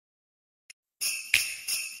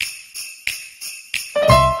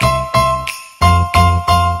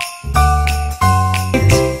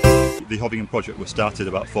the Hovingham project was started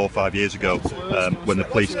about 4 or 5 years ago when the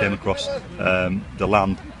police came across the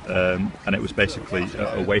land, and it was basically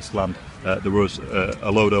a wasteland. There was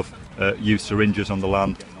a load of used syringes on the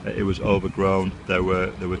land. It was overgrown. There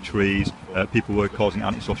were trees. People were causing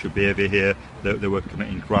antisocial behaviour here. They were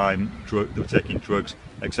committing crime. They were taking drugs,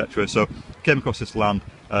 etc. So came across this land,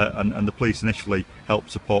 and the police initially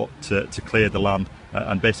helped support to clear the land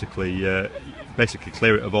and basically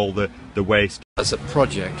clear it of all the waste. As a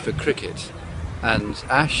project for cricket, and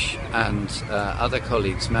Ash and other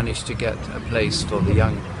colleagues managed to get a place for the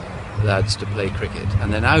young lads to play cricket,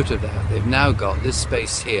 and then out of that they've now got this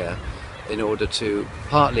space here in order to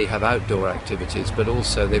partly have outdoor activities, but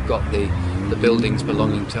also they've got the buildings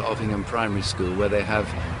belonging to Hovingham Primary School where they have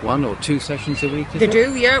 1 or 2 sessions a week. They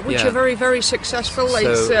do, yeah, which are very, very successful.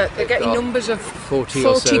 So they're getting numbers of 40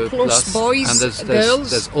 or so plus boys, and girls.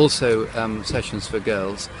 There's also sessions for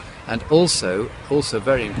girls, and also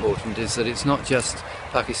very important is that it's not just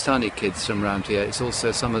Pakistani kids from around here, it's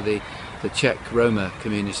also some of the Czech Roma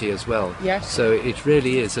community as well. Yes. So it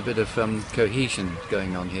really is a bit of cohesion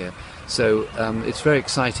going on here. So it's very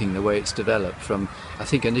exciting the way it's developed from, I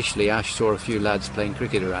think initially Ash saw a few lads playing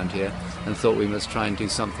cricket around here and thought we must try and do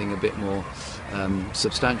something a bit more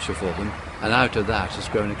substantial for them, and out of that has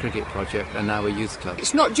grown a cricket project and now a youth club.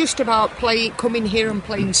 It's not just about coming here and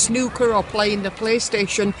playing snooker or playing the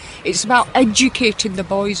PlayStation, it's about educating the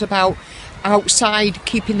boys about outside,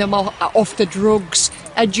 keeping them off the drugs,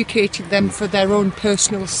 educating them for their own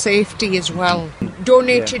personal safety as well.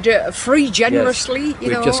 Donated free generously. Yes.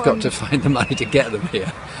 We've just got to find the money to get them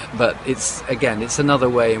here, but it's another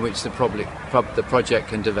way in which the project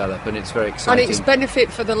can develop, and it's very exciting. And it's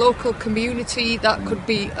benefit for the local community. That could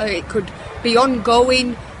be it could be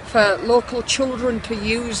ongoing for local children to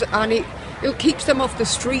use, and it keeps them off the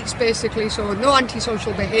streets basically, so no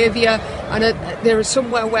antisocial behaviour, and there is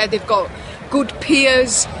somewhere where they've got good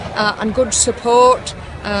peers and good support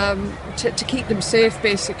to keep them safe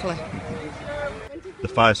basically. The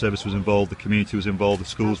fire service was involved, the community was involved, the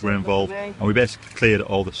schools were involved, and we basically cleared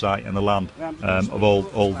all the site and the land of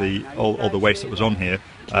all the waste that was on here.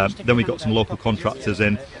 Then we got some local contractors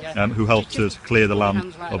in who helped us clear the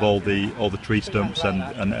land of all the tree stumps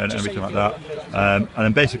and everything like that. And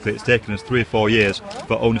then basically it's taken us 3 or 4 years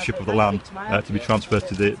for ownership of the land to be transferred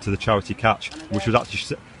to the charity Catch, which was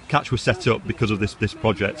actually Catch was set up because of this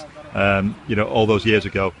project, all those years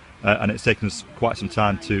ago. And it's taken us quite some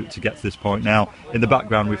time to get to this point now. In the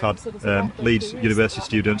background we've had Leeds University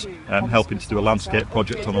students helping to do a landscape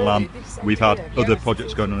project on the land. We've had other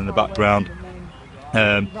projects going on in the background.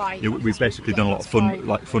 We've basically done a lot of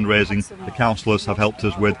fundraising. The councillors have helped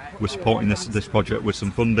us with supporting this project with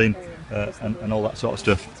some funding and all that sort of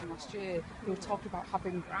stuff. Last year, we were talking about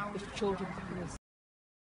having the children